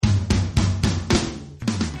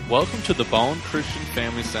Welcome to the Bowen Christian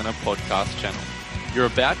Family Centre podcast channel. You're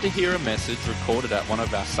about to hear a message recorded at one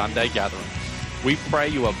of our Sunday gatherings. We pray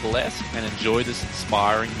you are blessed and enjoy this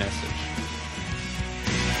inspiring message.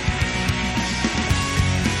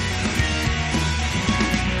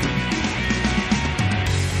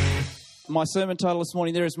 My sermon title this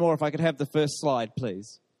morning, There Is More. If I could have the first slide,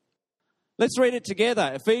 please. Let's read it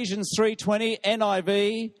together. Ephesians 3:20,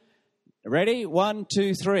 NIV. Ready? 1,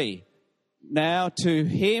 2, 3. Now to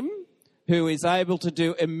him who is able to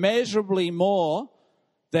do immeasurably more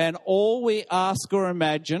than all we ask or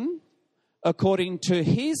imagine, according to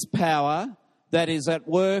his power that is at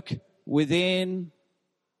work within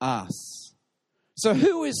us. So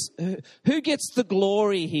who gets the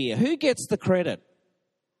glory here? Who gets the credit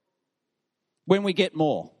when we get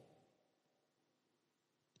more?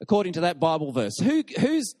 According to that Bible verse, who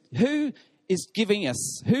is giving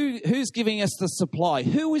us? Who's giving us the supply?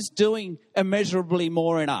 Who is doing immeasurably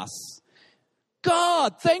more in us?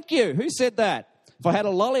 God, thank you. Who said that? If I had a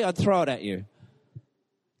lolly, I'd throw it at you.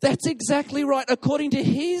 That's exactly right. According to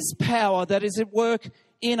his power that is at work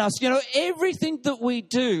in us. You know, everything that we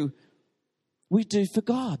do for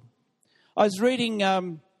God. I was reading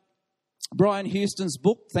Brian Houston's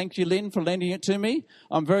book. Thank you, Lynn, for lending it to me.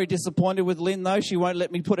 I'm very disappointed with Lynn, though. She won't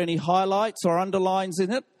let me put any highlights or underlines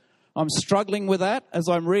in it. I'm struggling with that as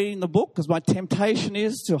I'm reading the book because my temptation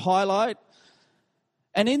is to highlight.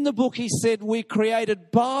 And in the book, he said, we're created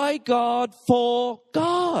by God for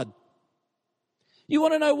God. You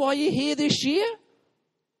want to know why you're here this year?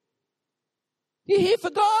 You're here for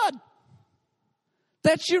God.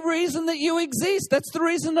 That's your reason that you exist. That's the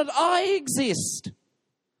reason that I exist.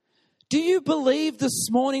 Do you believe this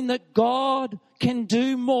morning that God can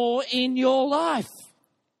do more in your life?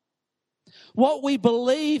 What we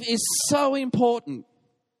believe is so important.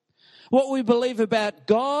 What we believe about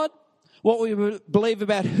God, what we believe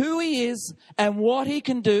about who he is and what he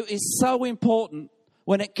can do is so important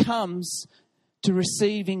when it comes to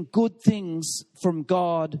receiving good things from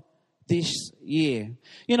God this year.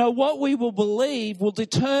 You know, what we will believe will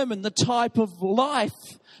determine the type of life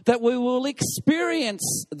that we will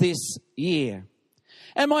experience this year.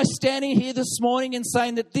 Am I standing here this morning and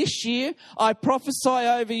saying that this year I prophesy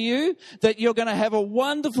over you that you're going to have a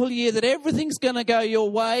wonderful year, that everything's going to go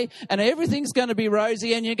your way and everything's going to be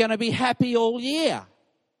rosy and you're going to be happy all year?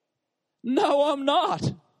 No, I'm not.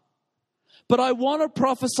 But I want to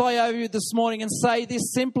prophesy over you this morning and say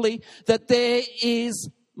this simply, that there is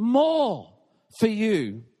more for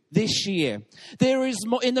you this year. There is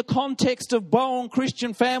more in the context of Bowen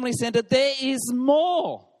Christian Family Centre. There is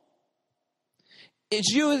more. As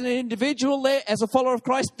you as an individual there, as a follower of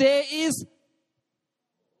Christ, there is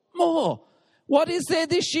more. What is there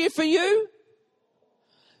this year for you?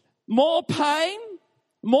 More pain,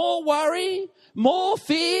 more worry, more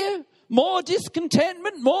fear, more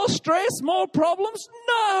discontentment, more stress, more problems?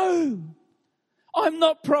 No. I'm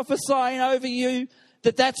not prophesying over you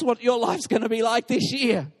that that's what your life's going to be like this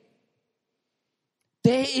year.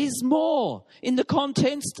 There is more in the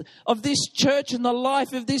context of this church and the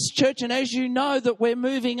life of this church. And as you know that we're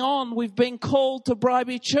moving on, we've been called to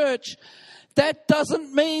Bribie Church. That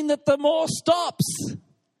doesn't mean that the more stops.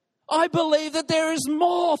 I believe that there is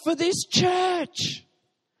more for this church.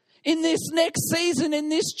 In this next season, in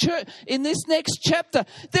this church, in this next chapter,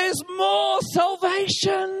 there's more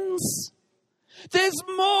salvations. There's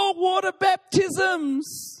more water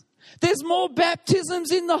baptisms. There's more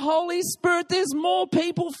baptisms in the Holy Spirit. There's more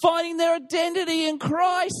people finding their identity in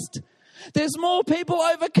Christ. There's more people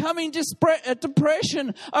overcoming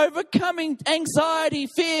depression, overcoming anxiety,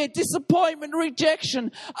 fear, disappointment,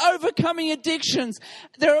 rejection, overcoming addictions.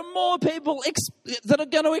 There are more people that are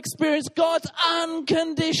going to experience God's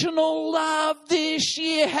unconditional love this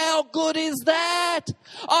year. How good is that?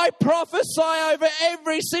 I prophesy over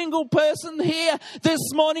every single person here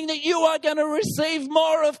this morning that you are going to receive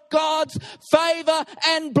more of God's favor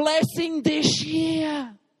and blessing this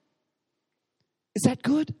year. Is that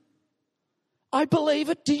good? I believe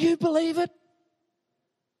it. Do you believe it?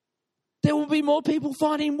 There will be more people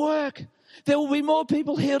finding work. There will be more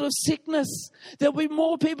people healed of sickness. There will be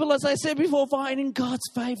more people, as I said before, finding God's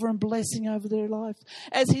favor and blessing over their life.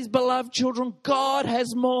 As his beloved children, God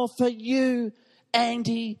has more for you,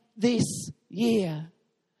 Andy, this year.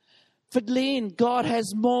 For Lynn, God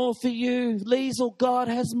has more for you. Liesl, God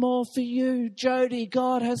has more for you. Jody,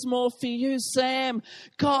 God has more for you. Sam,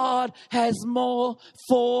 God has more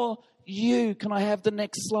for you. Can I have the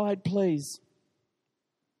next slide, please?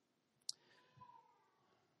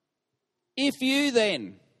 If you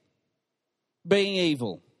then, being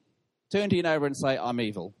evil, turn to your neighbour and say, I'm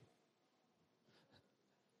evil.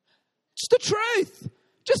 Just the truth.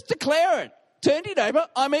 Just declare it. Turn to your neighbour,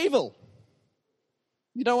 I'm evil.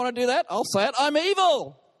 You don't want to do that? I'll say it. I'm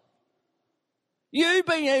evil. You,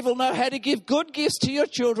 being evil, know how to give good gifts to your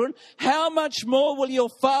children. How much more will your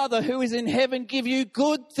Father who is in heaven give you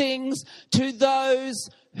good things to those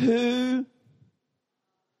who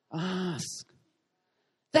ask?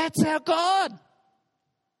 That's our God.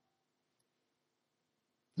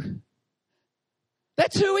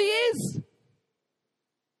 That's who He is.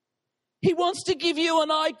 He wants to give you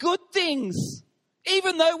and I good things,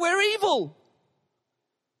 even though we're evil.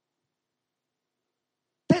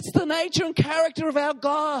 That's the nature and character of our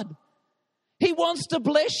God. He wants to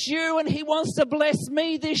bless you and He wants to bless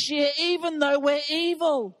me this year, even though we're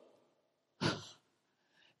evil.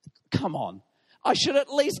 Come on. I should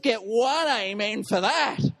at least get one amen for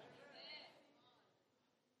that.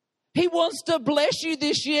 He wants to bless you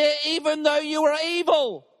this year, even though you are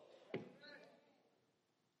evil.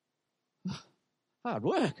 Hard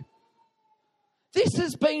work. This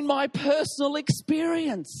has been my personal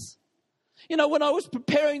experience. You know, when I was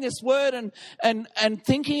preparing this word and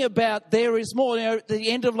thinking about there is more, you know, at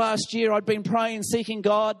the end of last year, I'd been praying and seeking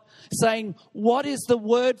God, saying, what is the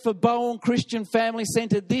word for Bowen Christian Family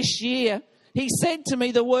Centre this year? He said to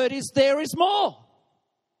me, the word is, there is more.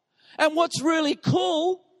 And what's really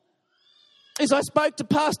cool is I spoke to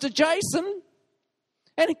Pastor Jason,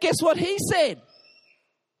 and guess what he said?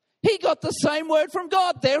 He got the same word from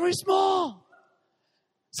God, there is more.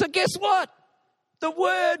 So guess what? The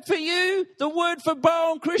word for you, the word for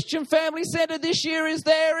Bowen Christian Family Centre this year is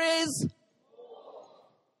there is.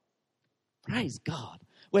 Praise God.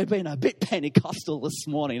 We've been a bit Pentecostal this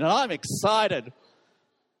morning and I'm excited.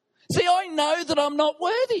 See, I know that I'm not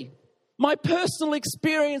worthy. My personal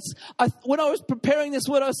experience, when I was preparing this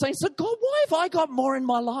word, I was saying, so God, why have I got more in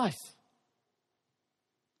my life?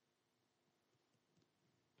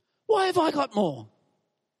 Why have I got more?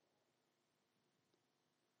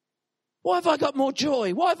 Why have I got more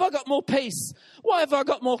joy? Why have I got more peace? Why have I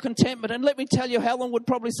got more contentment? And let me tell you, Helen would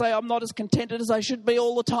probably say I'm not as contented as I should be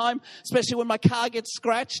all the time, especially when my car gets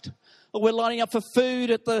scratched or we're lining up for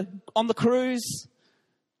food on the cruise.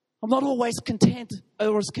 I'm not always content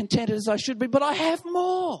or as contented as I should be, but I have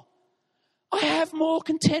more. I have more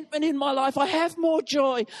contentment in my life. I have more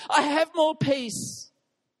joy. I have more peace.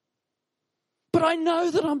 But I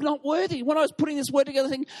know that I'm not worthy. When I was putting this word together,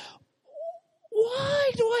 thinking,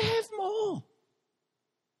 why do I have more?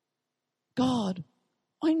 God,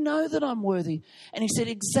 I know that I'm worthy. And He said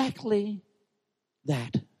exactly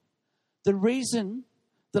that. The reason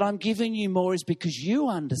that I'm giving you more is because you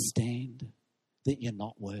understand that you're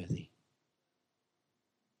not worthy.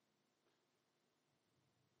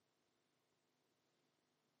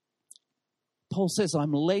 Paul says,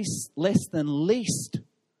 I'm less than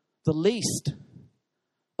the least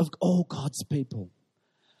of all God's people.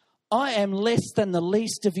 I am less than the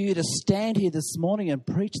least of you to stand here this morning and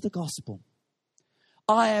preach the gospel.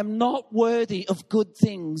 I am not worthy of good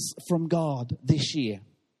things from God this year.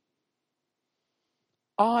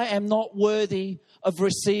 I am not worthy of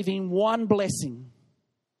receiving one blessing.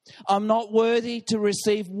 I'm not worthy to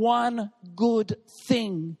receive one good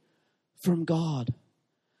thing from God.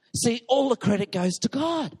 See, all the credit goes to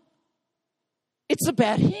God. It's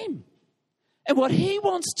about Him and what He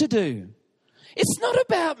wants to do. It's not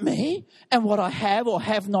about me and what I have or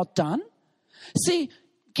have not done. See,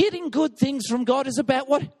 getting good things from God is about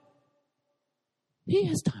what He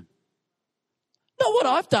has done. Not what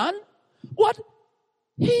I've done, what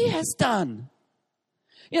He has done.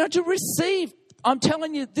 You know, to receive, I'm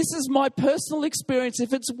telling you, this is my personal experience.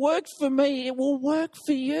 If it's worked for me, it will work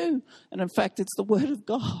for you. And in fact, it's the Word of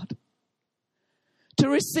God. To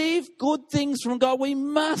receive good things from God, we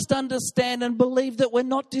must understand and believe that we're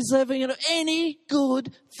not deserving of any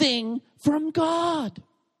good thing from God.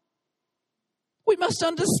 We must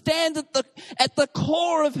understand that at the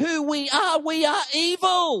core of who we are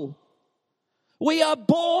evil. We are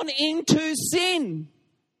born into sin.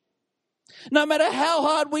 No matter how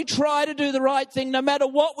hard we try to do the right thing, no matter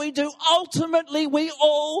what we do, ultimately we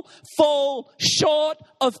all fall short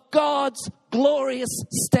of God's glorious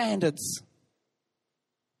standards.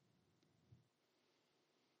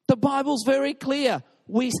 The Bible's very clear.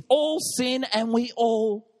 We all sin and we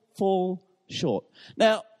all fall short.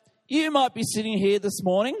 Now, you might be sitting here this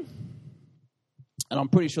morning, and I'm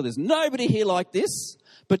pretty sure there's nobody here like this,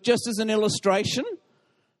 but just as an illustration,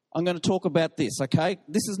 I'm going to talk about this, okay?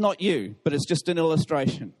 This is not you, but it's just an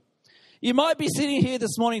illustration. You might be sitting here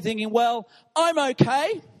this morning thinking, well, I'm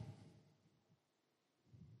okay.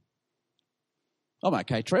 I'm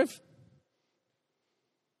okay, Trev.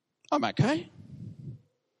 I'm okay.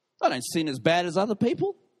 I don't sin as bad as other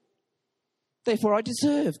people. Therefore, I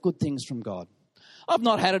deserve good things from God. I've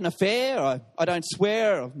not had an affair. I don't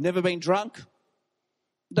swear. I've never been drunk.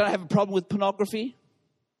 Don't have a problem with pornography.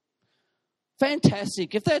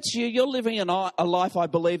 Fantastic. If that's you, you're living a life, I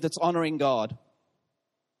believe, that's honouring God.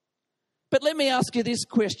 But let me ask you this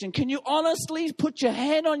question. Can you honestly put your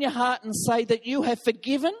hand on your heart and say that you have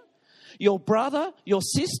forgiven your brother, your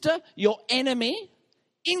sister, your enemy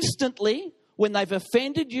instantly when they've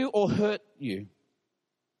offended you or hurt you?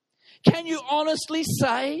 Can you honestly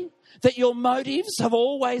say that your motives have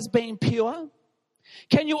always been pure?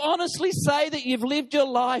 Can you honestly say that you've lived your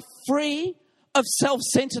life free of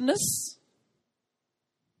self-centeredness?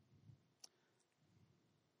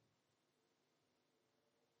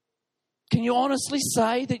 Can you honestly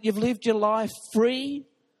say that you've lived your life free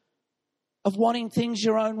of wanting things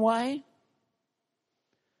your own way?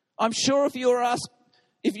 I'm sure if you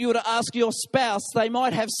were to ask your spouse, they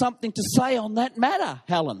might have something to say on that matter,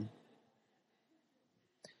 Helen.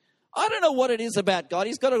 I don't know what it is about God.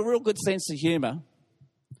 He's got a real good sense of humour.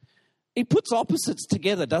 He puts opposites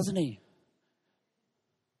together, doesn't he?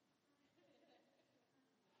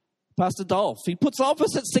 Pastor Dolph, he puts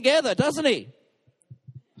opposites together, doesn't he?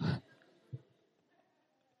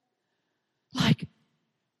 Like,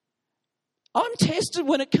 I'm tested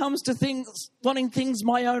when it comes to things, wanting things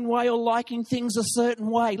my own way or liking things a certain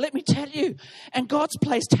way. Let me tell you, and God's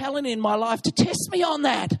placed Helen in my life to test me on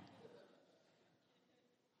that.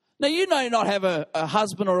 Now, you may not have a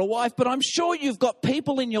husband or a wife, but I'm sure you've got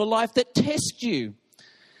people in your life that test you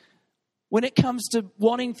when it comes to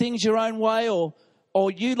wanting things your own way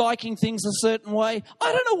or you liking things a certain way.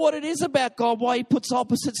 I don't know what it is about God, why he puts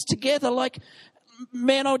opposites together. Like,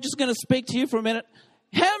 man, I'm just going to speak to you for a minute.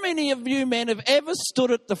 How many of you men have ever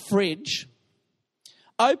stood at the fridge,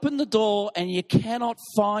 opened the door, and you cannot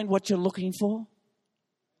find what you're looking for?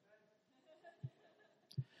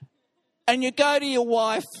 And you go to your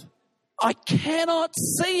wife, I cannot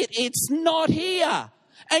see it. It's not here.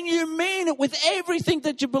 And you mean it with everything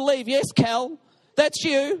that you believe. Yes, Cal, that's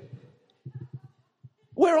you.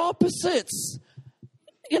 We're opposites.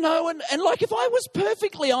 You know, and like if I was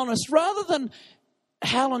perfectly honest, rather than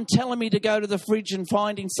Helen telling me to go to the fridge and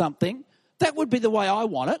finding something, that would be the way I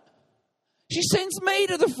want it. She sends me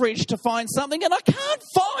to the fridge to find something and I can't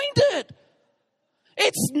find it.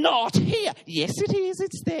 It's not here. Yes, it is.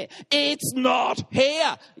 It's there. It's not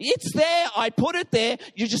here. It's there. I put it there.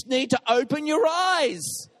 You just need to open your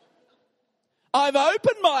eyes. I've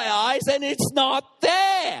opened my eyes and it's not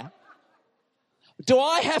there. Do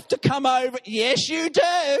I have to come over? Yes, you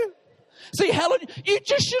do. See, Helen, you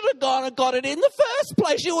just should have gone and got it in the first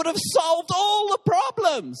place. You would have solved all the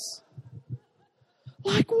problems.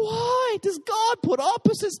 Like, why does God put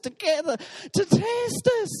opposites together to test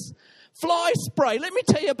us? Fly spray. Let me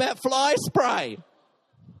tell you about fly spray.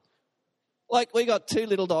 Like, we got two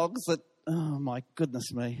little dogs that, oh my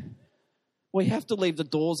goodness me. We have to leave the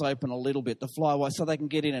doors open a little bit to fly away so they can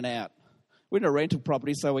get in and out. We're in a rental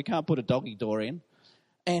property, so we can't put a doggy door in.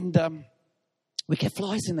 And we get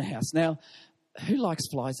flies in the house. Now, who likes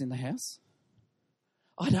flies in the house?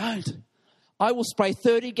 I don't. I will spray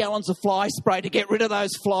 30 gallons of fly spray to get rid of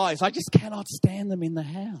those flies. I just cannot stand them in the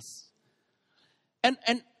house. And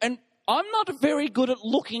I'm not very good at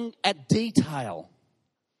looking at detail.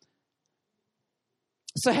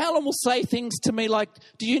 So Helen will say things to me like,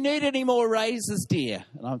 do you need any more razors, dear?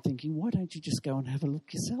 And I'm thinking, why don't you just go and have a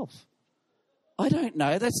look yourself? I don't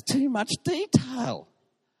know. That's too much detail.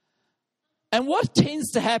 And what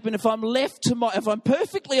tends to happen if I'm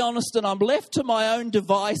perfectly honest and I'm left to my own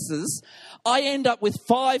devices, I end up with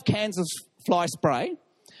 5 cans of fly spray,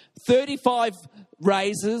 35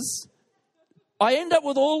 razors. I end up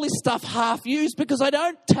with all this stuff half used because I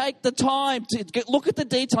don't take the time to look at the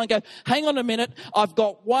detail and go, hang on a minute, I've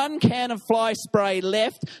got 1 can of fly spray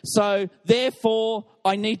left, so therefore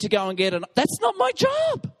I need to go and get it. That's not my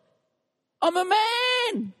job. I'm a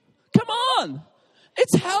man. Come on.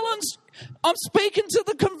 It's Helen's. I'm speaking to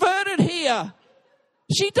the converted here.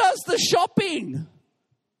 She does the shopping.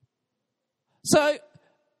 So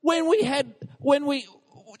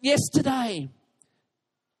yesterday,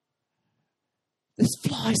 there's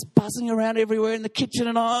flies buzzing around everywhere in the kitchen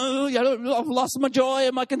and I've lost my joy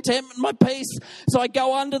and my contentment and my peace. So I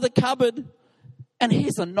go under the cupboard and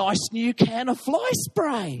here's a nice new can of fly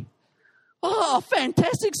spray. Oh,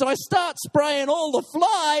 fantastic. So I start spraying all the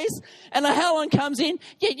flies and Helen comes in,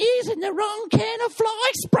 you're using the wrong can of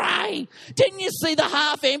fly spray. Didn't you see the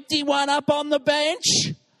half empty one up on the bench?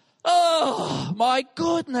 Oh, my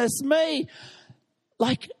goodness me.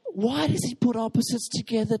 Like, why does he put opposites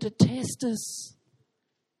together to test us?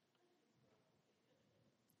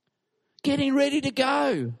 Getting ready to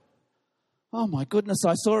go. Oh my goodness,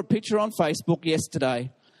 I saw a picture on Facebook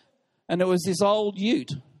yesterday and it was this old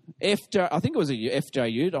ute. I think it was a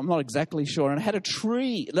FJ ute, I'm not exactly sure. And it had a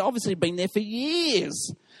tree, it obviously been there for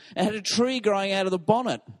years. It had a tree growing out of the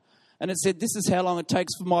bonnet. And it said, "This is how long it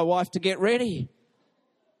takes for my wife to get ready."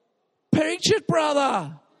 Preach it,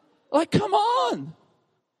 brother. Like, come on.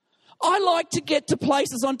 I like to get to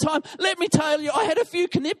places on time. Let me tell you, I had a few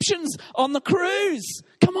conniptions on the cruise.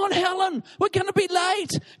 Come on, Helen. We're going to be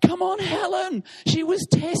late. Come on, Helen. She was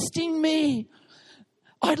testing me.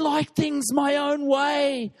 I like things my own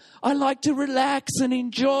way. I like to relax and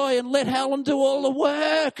enjoy and let Helen do all the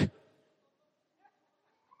work.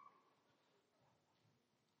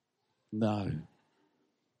 No,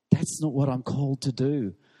 that's not what I'm called to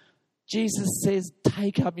do. Jesus says,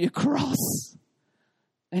 take up your cross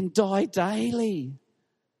and die daily.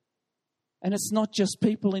 And it's not just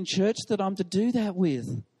people in church that I'm to do that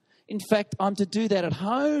with. In fact, I'm to do that at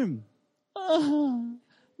home.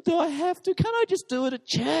 Do I have to? Can't I just do it at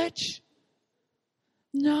church?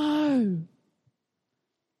 No.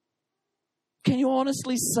 Can you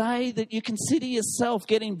honestly say that you consider yourself,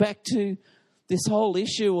 getting back to this whole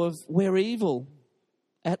issue of we're evil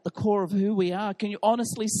at the core of who we are, can you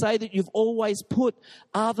honestly say that you've always put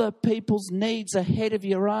other people's needs ahead of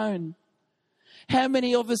your own? How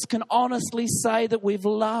many of us can honestly say that we've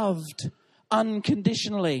loved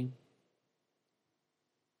unconditionally?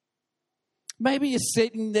 Maybe you're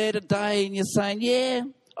sitting there today and you're saying, yeah,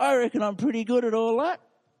 I reckon I'm pretty good at all that.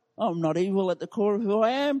 I'm not evil at the core of who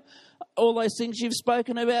I am. All those things you've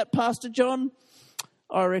spoken about, Pastor John,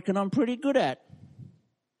 I reckon I'm pretty good at.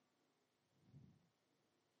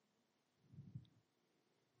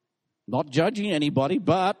 Not judging anybody,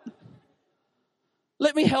 but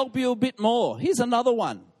let me help you a bit more. Here's another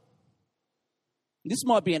one. This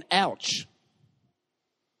might be an ouch.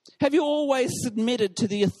 Have you always submitted to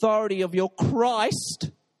the authority of your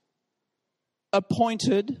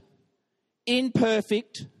Christ-appointed,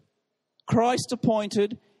 imperfect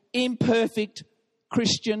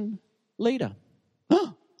Christian leader?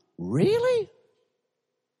 Huh, really?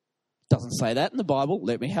 Doesn't say that in the Bible.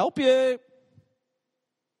 Let me help you.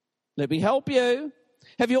 Let me help you.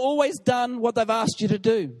 Have you always done what they've asked you to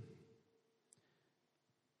do?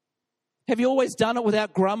 Have you always done it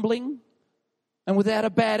without grumbling and without a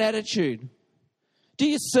bad attitude? Do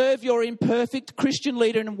you serve your imperfect Christian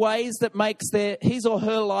leader in ways that makes his or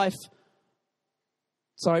her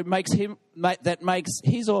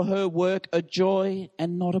work a joy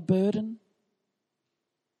and not a burden?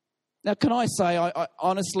 Now, can I say, I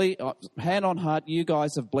honestly, hand on heart, you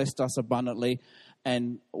guys have blessed us abundantly.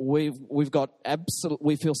 And we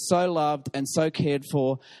feel so loved and so cared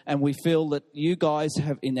for, and we feel that you guys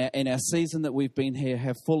have in our season that we've been here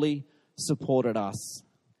have fully supported us.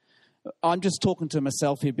 I'm just talking to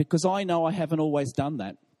myself here because I know I haven't always done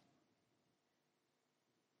that.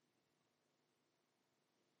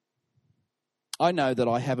 I know that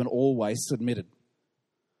I haven't always submitted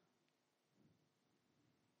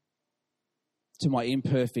to my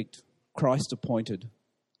imperfect, Christ-appointed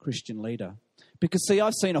Christian leader. Because, see,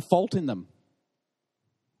 I've seen a fault in them.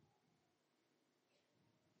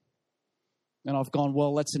 And I've gone,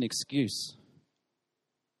 well, that's an excuse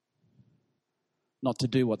not to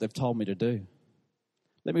do what they've told me to do.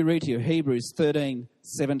 Let me read to you Hebrews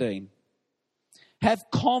 13:17. Have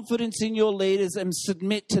confidence in your leaders and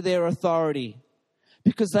submit to their authority,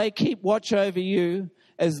 because they keep watch over you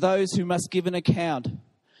as those who must give an account.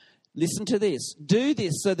 Listen to this. Do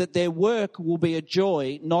this so that their work will be a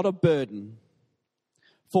joy, not a burden.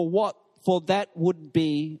 For that would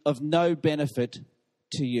be of no benefit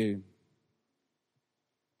to you.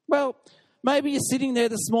 Well, maybe you're sitting there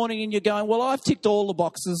this morning and you're going, well, I've ticked all the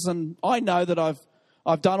boxes and I know that I've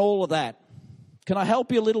done all of that. Can I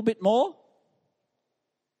help you a little bit more?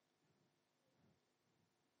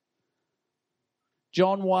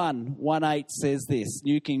 John 1:18 says this,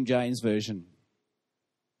 New King James Version.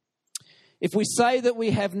 If we say that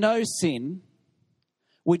we have no sin,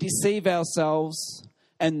 we deceive ourselves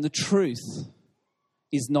and the truth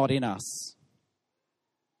is not in us.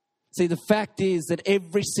 See, the fact is that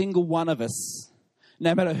every single one of us,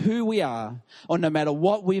 no matter who we are or no matter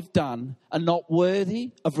what we've done, are not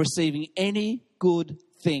worthy of receiving any good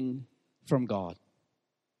thing from God.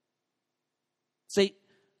 See,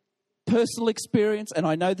 personal experience, and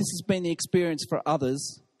I know this has been the experience for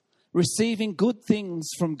others, receiving good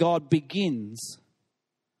things from God begins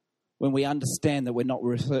when we understand that we're not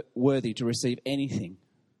worthy to receive anything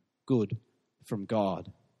good from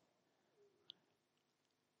God.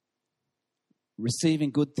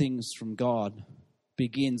 Receiving good things from God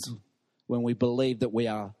begins when we believe that we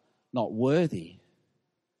are not worthy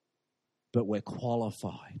but we're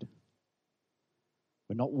qualified.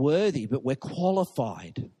 We're not worthy, but we're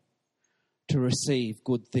qualified to receive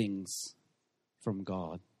good things from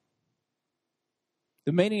God.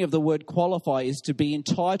 The meaning of the word qualify is to be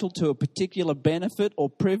entitled to a particular benefit or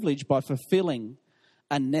privilege by fulfilling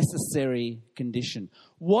a necessary condition.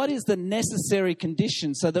 What is the necessary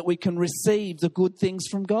condition so that we can receive the good things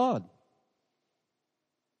from God?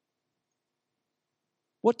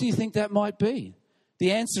 What do you think that might be?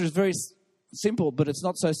 The answer is very simple, but it's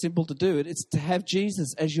not so simple to do it. It's to have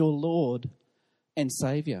Jesus as your Lord and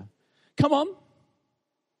Saviour. Come on.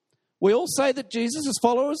 We all say that Jesus is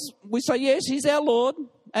followers. We say, yes, he's our Lord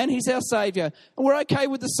and he's our Saviour. And we're okay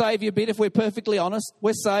with the Saviour bit if we're perfectly honest.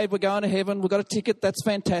 We're saved, we're going to heaven, we've got a ticket, that's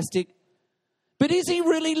fantastic. But is he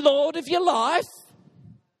really Lord of your life?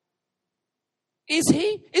 Is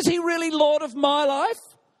he? Is he really Lord of my life?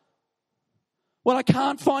 When I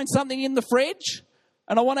can't find something in the fridge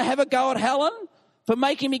and I want to have a go at Helen for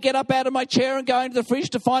making me get up out of my chair and go into the fridge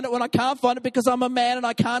to find it when I can't find it because I'm a man and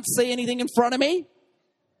I can't see anything in front of me?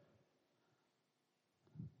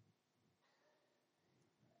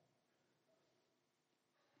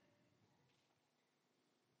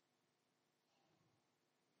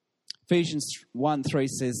 Ephesians 1:3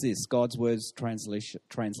 says this, God's words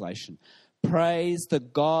translation. Praise the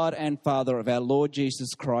God and Father of our Lord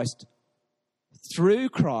Jesus Christ. Through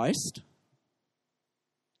Christ,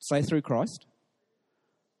 say through Christ,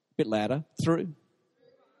 a bit louder, through.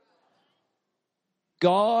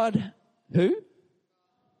 God, who?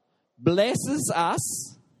 Blesses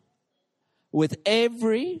us with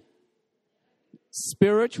every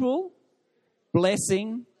spiritual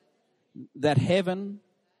blessing that heaven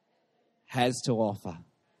has to offer.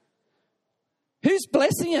 Who's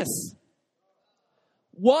blessing us?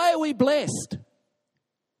 Why are we blessed?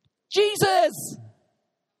 Jesus!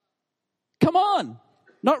 Come on.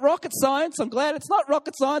 Not rocket science. I'm glad it's not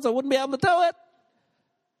rocket science. I wouldn't be able to do it.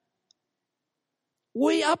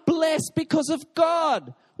 We are blessed because of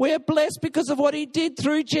God. We are blessed because of what he did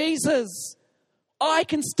through Jesus. I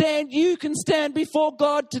can stand, you can stand before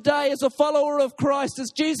God today as a follower of Christ,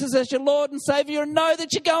 as Jesus as your Lord and Saviour, and know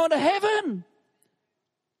that you're going to heaven.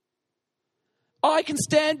 I can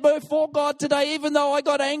stand before God today, even though I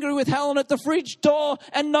got angry with Helen at the fridge door,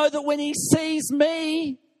 and know that when he sees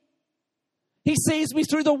me, he sees me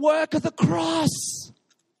through the work of the cross.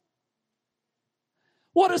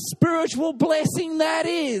 What a spiritual blessing that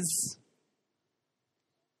is.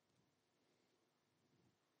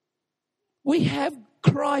 We have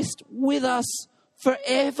Christ with us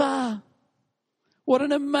forever. What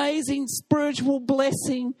an amazing spiritual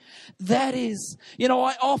blessing that is. You know,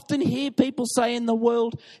 I often hear people say in the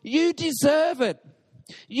world, you deserve it.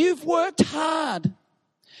 You've worked hard.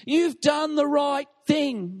 You've done the right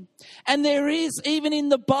thing. And there is, even in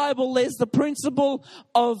the Bible, there's the principle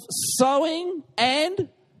of sowing, and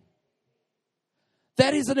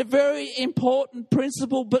that is a very important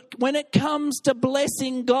principle. But when it comes to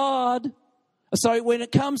blessing God, when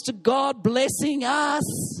it comes to God blessing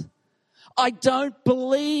us, I don't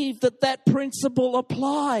believe that principle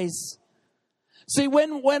applies. See,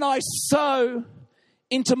 when I sow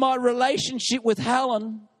into my relationship with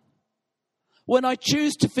Helen, when I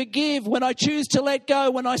choose to forgive, when I choose to let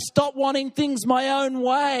go, when I stop wanting things my own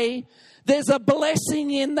way, there's a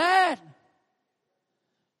blessing in that.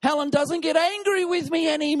 Helen doesn't get angry with me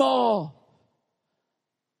anymore.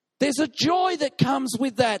 There's a joy that comes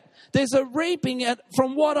with that. There's a reaping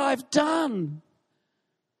from what I've done.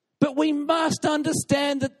 But we must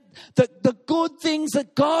understand that the good things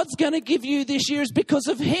that God's going to give you this year is because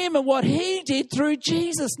of him and what he did through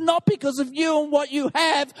Jesus, not because of you and what you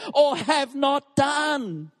have or have not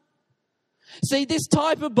done. See, this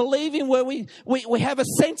type of believing where we have a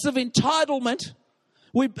sense of entitlement,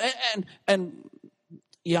 and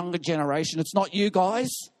younger generation, it's not you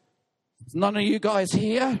guys. It's none of you guys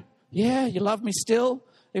here. Yeah, you love me still,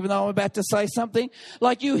 even though I'm about to say something.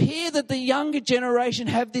 Like, you hear that the younger generation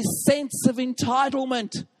have this sense of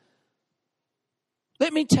entitlement.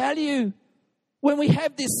 Let me tell you, when we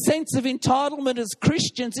have this sense of entitlement as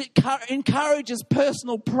Christians, it encourages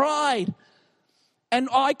personal pride. And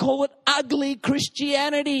I call it ugly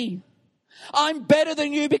Christianity. I'm better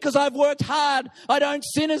than you because I've worked hard. I don't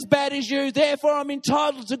sin as bad as you. Therefore, I'm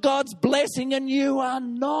entitled to God's blessing, and you are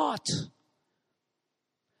not.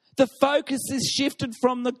 The focus is shifted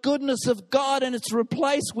from the goodness of God and it's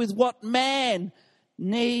replaced with what man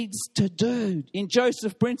needs to do. In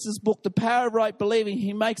Joseph Prince's book, The Power of Right Believing,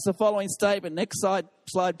 he makes the following statement. Next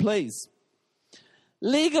slide, please.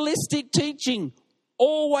 Legalistic teaching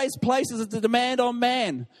always places the demand on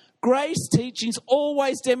man. Grace teachings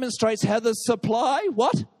always demonstrates how the supply,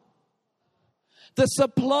 what? The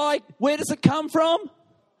supply, where does it come from?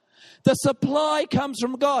 The supply comes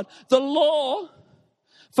from God. The law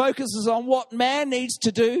focuses on what man needs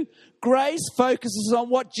to do. Grace focuses on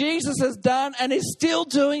what Jesus has done and is still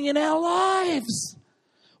doing in our lives.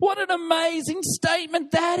 What an amazing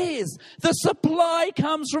statement that is. The supply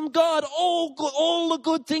comes from God. All the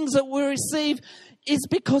good things that we receive is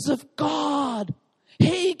because of God.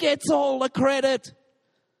 He gets all the credit.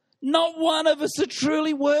 Not one of us are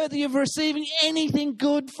truly worthy of receiving anything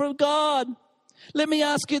good from God. Let me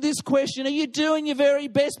ask you this question. Are you doing your very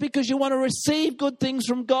best because you want to receive good things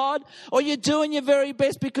from God? Or are you doing your very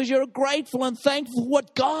best because you're grateful and thankful for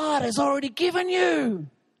what God has already given you?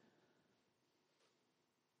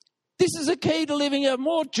 This is a key to living a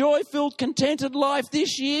more joy-filled, contented life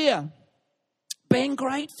this year. Being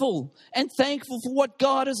grateful and thankful for what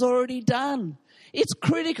God has already done. It's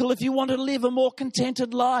critical if you want to live a more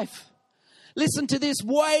contented life. Listen to this.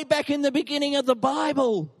 Way back in the beginning of the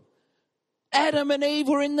Bible, Adam and Eve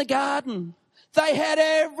were in the garden. They had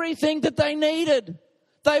everything that they needed.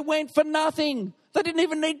 They went for nothing. They didn't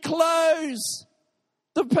even need clothes.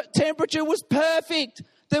 The temperature was perfect.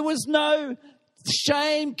 There was no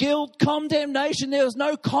shame, guilt, condemnation. There was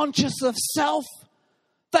no conscience of self.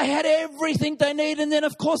 They had everything they needed. And then,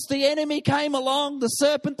 of course, the enemy came along, the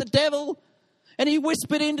serpent, the devil, and he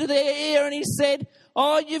whispered into their ear and he said,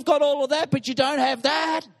 "Oh, you've got all of that, but you don't have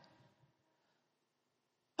that."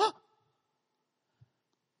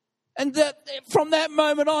 And from that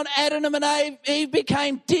moment on, Adam and Eve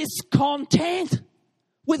became discontent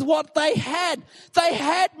with what they had. They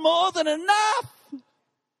had more than enough.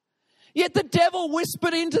 Yet the devil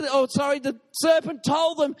whispered the serpent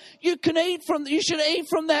told them, you should eat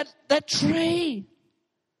from that tree.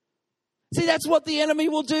 See, that's what the enemy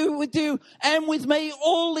will do with you and with me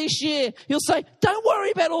all this year. He'll say, don't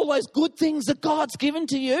worry about all those good things that God's given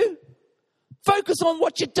to you. Focus on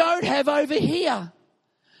what you don't have over here.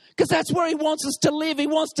 Because that's where he wants us to live. He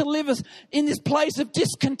wants to live us in this place of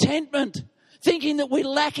discontentment, thinking that we're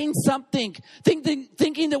lacking something,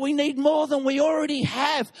 thinking that we need more than we already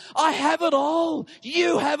have. I have it all.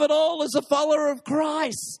 You have it all as a follower of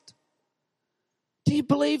Christ. Do you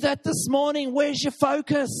believe that this morning? Where's your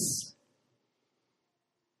focus?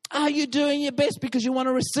 Are you doing your best because you want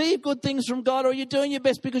to receive good things from God, or are you doing your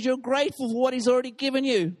best because you're grateful for what he's already given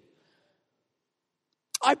you?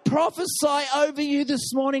 I prophesy over you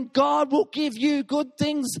this morning, God will give you good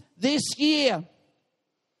things this year.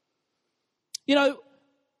 You know,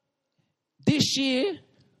 this year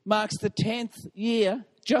marks the 10th year,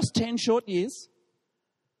 just 10 short years.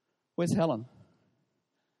 Where's Helen?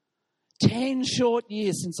 10 short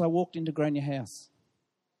years since I walked into Grania House.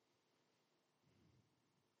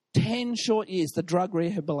 10 short years, the Drug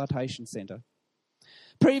Rehabilitation Centre.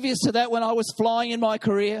 Previous to that, when I was flying in my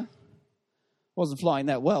career, wasn't flying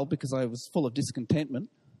that well because I was full of discontentment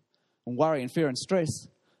and worry and fear and stress.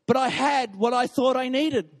 But I had what I thought I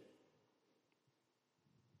needed.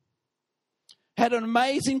 Had an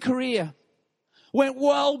amazing career. Went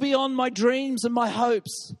well beyond my dreams and my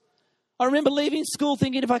hopes. I remember leaving school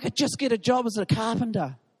thinking if I could just get a job as a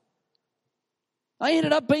carpenter. I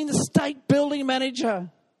ended up being the state building manager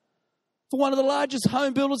for one of the largest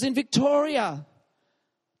home builders in Victoria.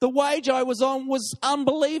 The wage I was on was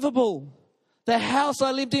unbelievable. The house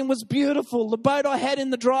I lived in was beautiful. The boat I had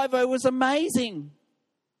in the driveway was amazing.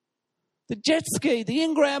 The jet ski, the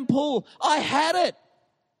in-ground pool, I had it.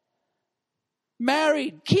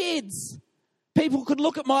 Married, kids. People could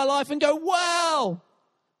look at my life and go, wow,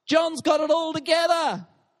 John's got it all together.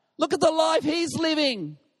 Look at the life he's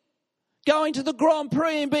living. Going to the Grand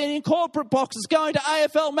Prix and being in corporate boxes, going to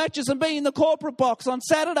AFL matches and being in the corporate box on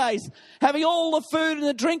Saturdays, having all the food and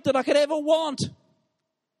the drink that I could ever want.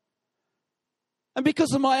 And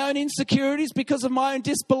because of my own insecurities, because of my own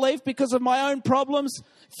disbelief, because of my own problems,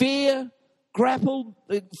 fear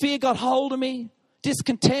got hold of me.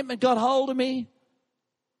 Discontentment got hold of me.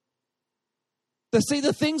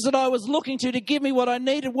 The things that I was looking to give me what I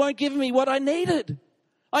needed weren't giving me what I needed.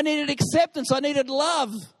 I needed acceptance. I needed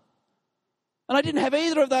love. And I didn't have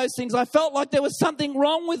either of those things. I felt like there was something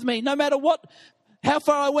wrong with me. No matter how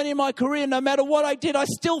far I went in my career, no matter what I did, I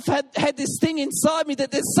still had this thing inside me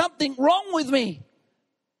that there's something wrong with me.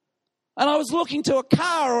 And I was looking to a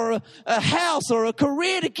car or a house or a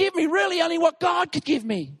career to give me really only what God could give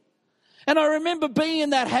me. And I remember being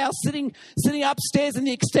in that house, sitting upstairs in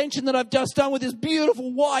the extension that I've just done with this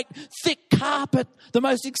beautiful white, thick carpet, the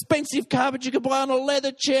most expensive carpet you could buy on a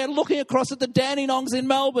leather chair, looking across at the Dandenongs in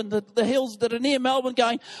Melbourne, the hills that are near Melbourne,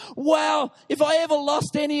 going, wow, if I ever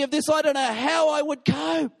lost any of this, I don't know how I would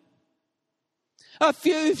cope. A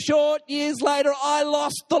few short years later, I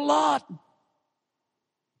lost the lot.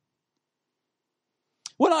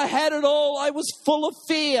 When I had it all, I was full of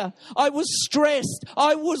fear. I was stressed.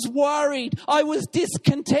 I was worried. I was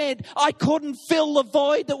discontent. I couldn't fill the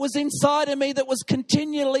void that was inside of me that was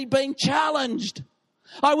continually being challenged.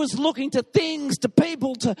 I was looking to things, to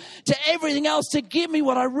people, to everything else to give me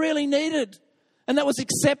what I really needed. And that was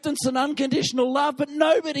acceptance and unconditional love. But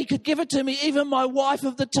nobody could give it to me. Even my wife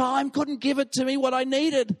of the time couldn't give it to me what I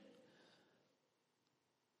needed.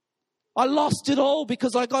 I lost it all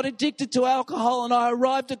because I got addicted to alcohol, and I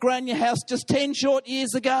arrived at Grania House just 10 short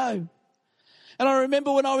years ago. And I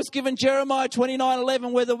remember when I was given Jeremiah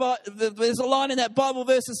 29:11, where there's a line in that Bible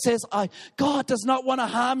verse that says, God does not want to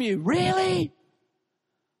harm you. Really?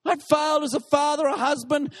 I'd failed as a father, a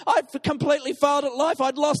husband. I'd completely failed at life.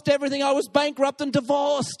 I'd lost everything. I was bankrupt and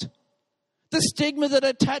divorced. The stigma that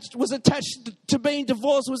was attached to being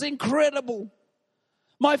divorced was incredible.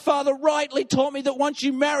 My father rightly taught me that once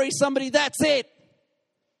you marry somebody, that's it.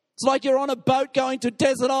 It's like you're on a boat going to a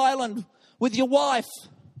desert island with your wife.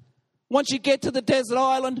 Once you get to the desert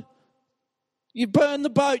island, you burn the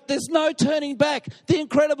boat. There's no turning back. The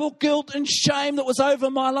incredible guilt and shame that was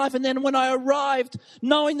over my life. And then when I arrived,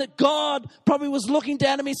 knowing that God probably was looking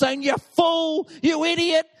down at me saying, you fool, you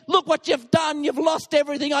idiot, look what you've done. You've lost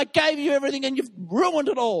everything. I gave you everything and you've ruined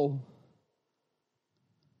it all.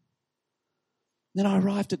 Then I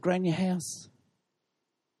arrived at Grania House.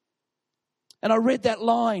 And I read that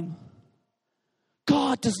line.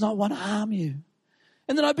 God does not want to harm you.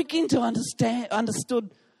 And then I began to understand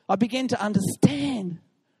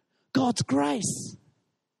God's grace.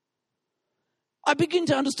 I began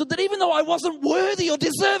to understand that even though I wasn't worthy or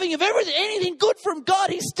deserving of anything good from God,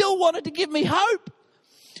 He still wanted to give me hope.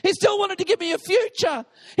 He still wanted to give me a future.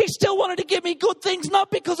 He still wanted to give me good things,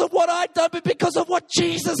 not because of what I'd done, but because of what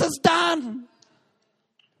Jesus has done.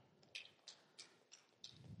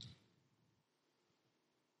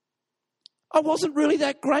 I wasn't really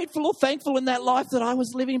that grateful or thankful in that life that I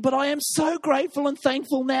was living, but I am so grateful and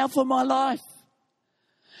thankful now for my life.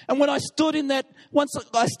 And when I stood in that, once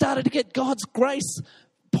I started to get God's grace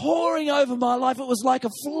pouring over my life, it was like a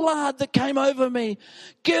flood that came over me.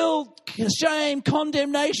 Guilt, shame,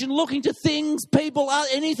 condemnation, looking to things, people,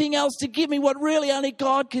 anything else to give me what really only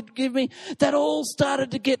God could give me. That all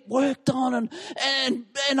started to get worked on, and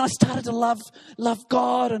I started to love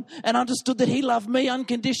God and understood that He loved me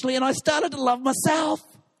unconditionally, and I started to love myself.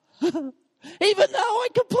 Even though I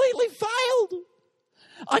completely failed.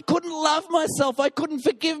 I couldn't love myself. I couldn't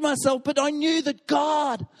forgive myself. But I knew that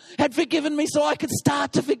God had forgiven me so I could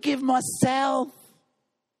start to forgive myself.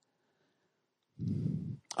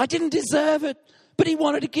 I didn't deserve it. But He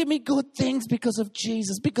wanted to give me good things because of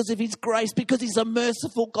Jesus, because of His grace, because He's a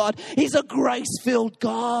merciful God. He's a grace-filled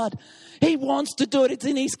God. He wants to do it. It's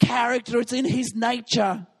in His character. It's in His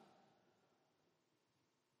nature.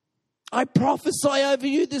 I prophesy over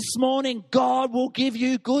you this morning, God will give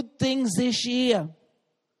you good things this year.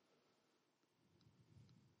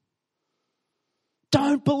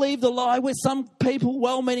 Don't believe the lie where some people,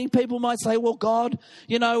 well-meaning people might say, well, God,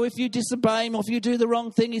 if you disobey Him or if you do the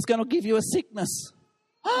wrong thing, He's going to give you a sickness.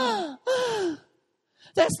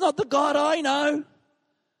 That's not the God I know.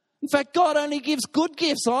 In fact, God only gives good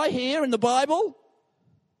gifts, I hear in the Bible.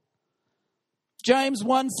 James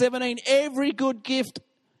 1:17, every good gift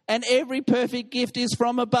and every perfect gift is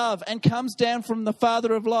from above and comes down from the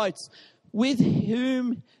Father of lights, with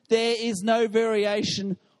whom there is no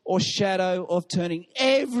variation or shadow of turning.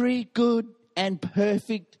 Every good and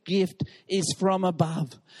perfect gift is from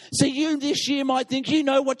above. So you this year might think you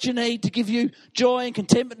know what you need to give you joy and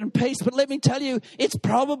contentment and peace, but let me tell you, it's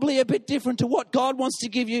probably a bit different to what God wants to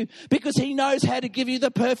give you, because He knows how to give you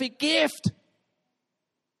the perfect gift.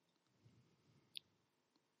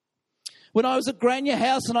 When I was at Grania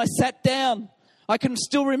House and I sat down, I can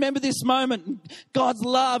still remember this moment. God's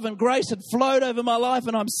love and grace had flowed over my life,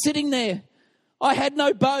 and I'm sitting there. I had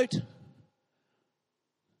no boat.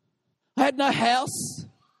 I had no house.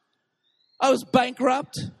 I was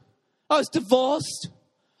bankrupt. I was divorced.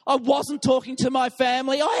 I wasn't talking to my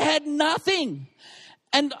family. I had nothing.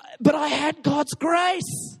 But I had God's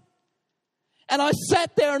grace. And I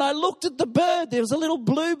sat there and I looked at the bird. There was a little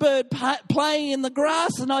bluebird playing in the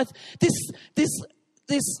grass, and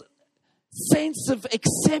this sense of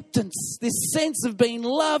acceptance, this sense of being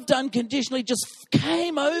loved unconditionally just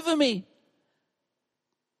came over me.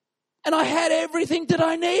 And I had everything that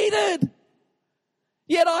I needed.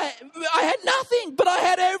 Yet I had nothing, but I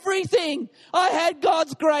had everything. I had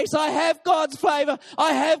God's grace. I have God's favor.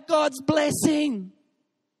 I have God's blessing.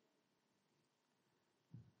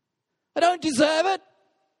 I don't deserve it.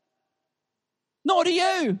 Nor do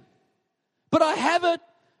you. But I have it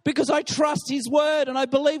because I trust His word and I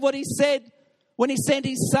believe what He said when he sent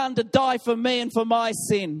his son to die for me and for my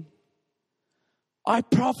sin. I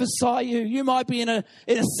prophesy you might be in a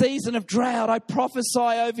season of drought. I prophesy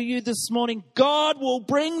over you this morning, God will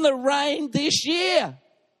bring the rain this year.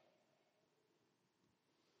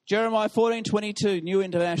 Jeremiah 14:22, New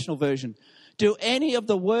International Version. Do any of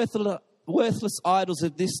the worthless idols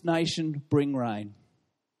of this nation bring rain?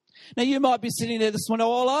 Now you might be sitting there this morning,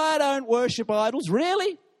 well, I don't worship idols.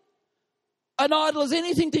 Really? An idol is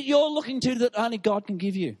anything that you're looking to that only God can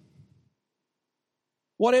give you.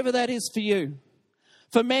 Whatever that is for you.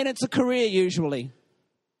 For men, it's a career usually.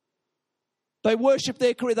 They worship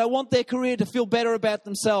their career. They want their career to feel better about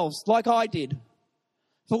themselves, like I did.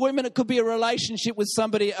 For women, it could be a relationship with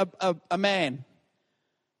somebody, a man.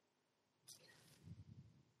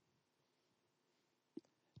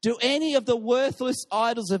 Do any of the worthless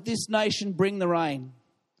idols of this nation bring the rain?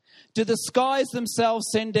 Do the skies themselves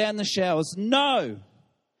send down the showers? No.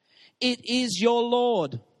 It is your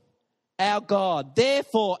Lord, our God.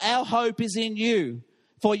 Therefore, our hope is in you.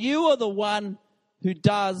 For you are the one who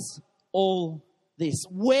does all this.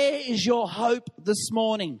 Where is your hope this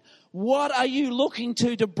morning? What are you looking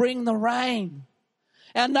to bring the rain?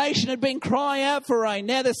 Our nation had been crying out for rain.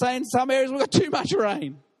 Now they're saying in some areas we've got too much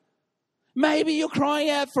rain. Maybe you're crying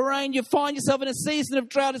out for rain. You find yourself in a season of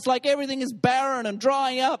drought. It's like everything is barren and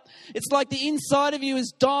drying up. It's like the inside of you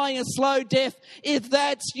is dying a slow death. If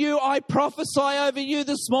that's you, I prophesy over you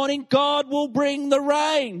this morning, God will bring the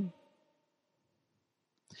rain.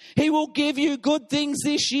 He will give you good things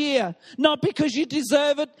this year, not because you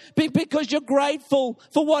deserve it, but because you're grateful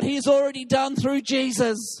for what He's already done through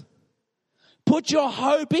Jesus. Put your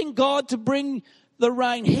hope in God to bring the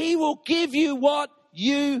rain. He will give you what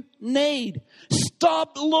you need.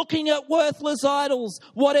 Stop looking at worthless idols,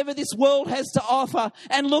 whatever this world has to offer,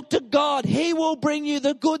 and look to God. He will bring you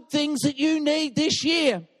the good things that you need this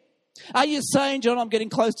year. Are you saying, John, I'm getting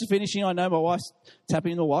close to finishing. I know my wife's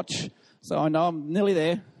tapping the watch, so I know I'm nearly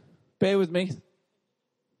there. Bear with me.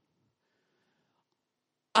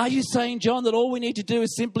 Are you saying, John, that all we need to do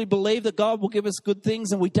is simply believe that God will give us good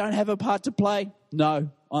things and we don't have a part to play? No,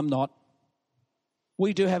 I'm not.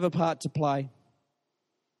 We do have a part to play.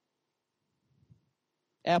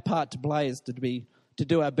 Our part to play is to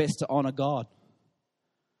do our best to honour God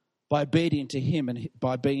by obedient to Him and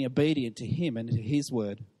by being obedient to Him and to His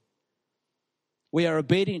word. We are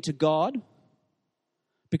obedient to God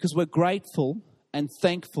because we're grateful and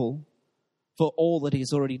thankful for all that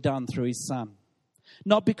He's already done through His Son.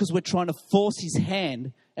 Not because we're trying to force His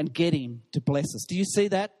hand and get Him to bless us. Do you see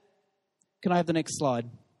that? Can I have the next slide?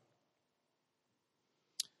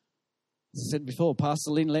 As I said before,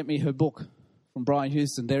 Pastor Lynn lent me her book from Brian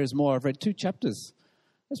Houston, There Is More. I've read 2 chapters.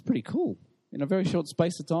 That's pretty cool in a very short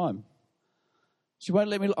space of time. She won't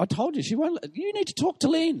let me. I told you, she won't. You need to talk to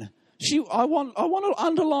Lynn. I want to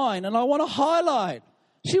underline and I want to highlight.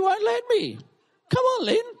 She won't let me. Come on,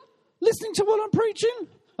 Lynn. Listening to what I'm preaching?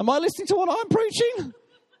 Am I listening to what I'm preaching?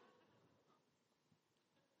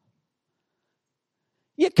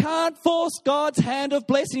 You can't force God's hand of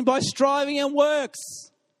blessing by striving and works.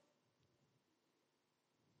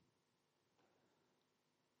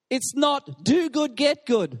 It's not do good, get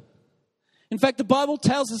good. In fact, the Bible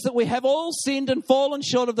tells us that we have all sinned and fallen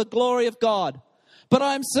short of the glory of God. But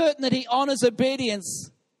I am certain that He honours obedience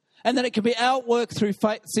and that it can be outworked through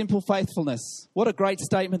simple faithfulness. What a great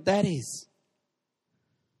statement that is.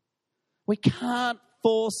 We can't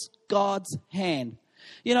force God's hand.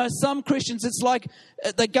 You know, some Christians, it's like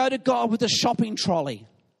they go to God with a shopping trolley.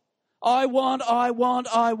 I want.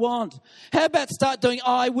 How about start doing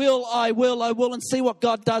I will, and see what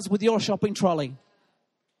God does with your shopping trolley?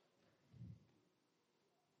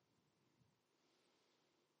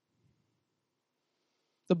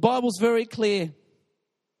 The Bible's very clear.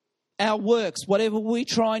 Our works, whatever we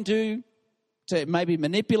try and do to maybe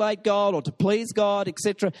manipulate God or to please God,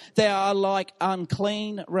 etc., they are like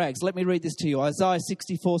unclean rags. Let me read this to you. Isaiah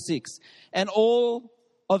 64:6. And all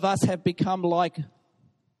of us have become like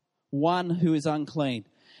one who is unclean.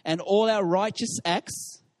 And all our righteous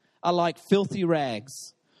acts are like filthy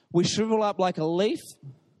rags. We shrivel up like a leaf,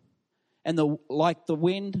 and like the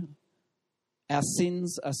wind, our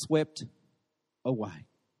sins are swept away.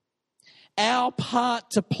 Our part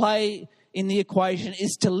to play in the equation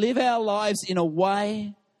is to live our lives in a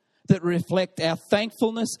way that reflect our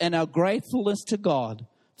thankfulness and our gratefulness to God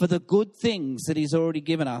for the good things that He's already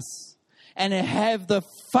given us, and to have the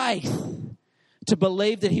faith to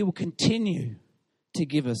believe that He will continue to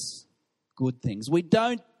give us good things. We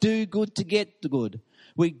don't do good to get good.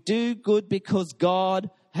 We do good because God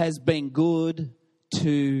has been good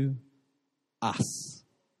to us.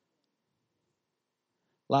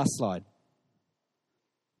 Last slide.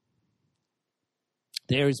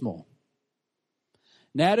 There is more.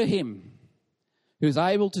 Now to him who is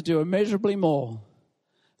able to do immeasurably more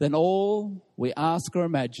than all we ask or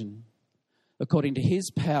imagine, according to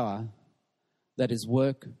his power that is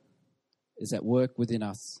at work within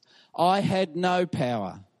us. I had no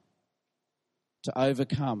power to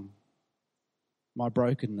overcome my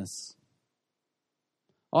brokenness.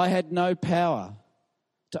 I had no power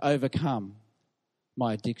to overcome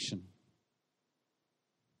my addiction.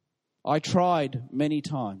 I tried many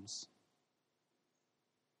times,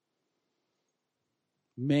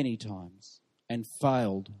 and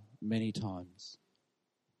failed many times.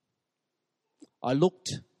 I looked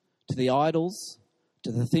to the idols,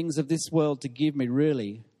 to the things of this world to give me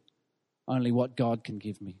really only what God can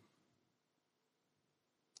give me.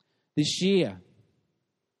 This year,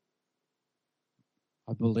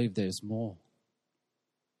 I believe there's more.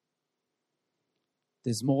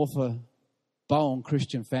 There's more for Bowen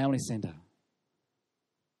Christian Family Centre.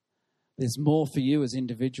 There's more for you as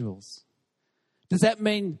individuals. Does that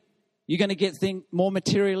mean you're going to get more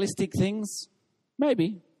materialistic things?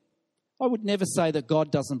 Maybe. I would never say that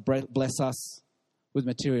God doesn't bless us with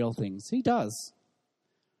material things. He does.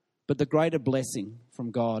 But the greater blessing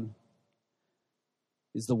from God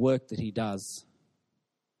is the work that he does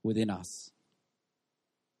within us.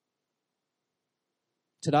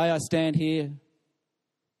 Today I stand here.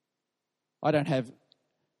 I don't have,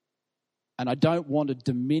 and I don't want to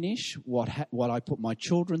diminish what I put my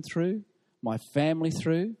children through, my family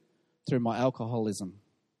through my alcoholism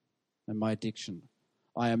and my addiction.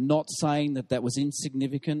 I am not saying that was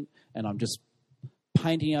insignificant and I'm just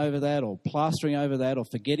painting over that or plastering over that or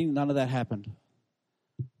forgetting none of that happened.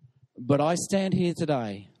 But I stand here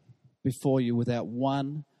today before you without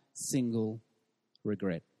one single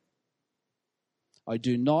regret. I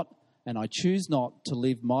do not and I choose not to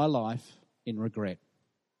live my life in regret.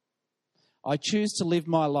 I choose to live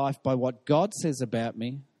my life by what God says about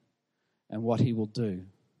me and what he will do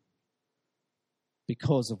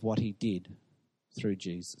because of what he did through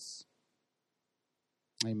Jesus.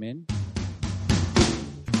 Amen.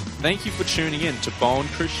 Thank you for tuning in to Bowen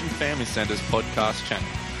Christian Family Centre's podcast channel.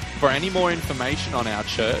 For any more information on our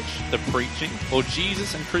church, the preaching, or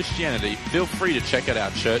Jesus and Christianity, feel free to check out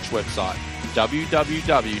our church website,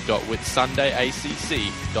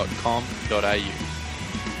 www.whitsundayacc.com.au.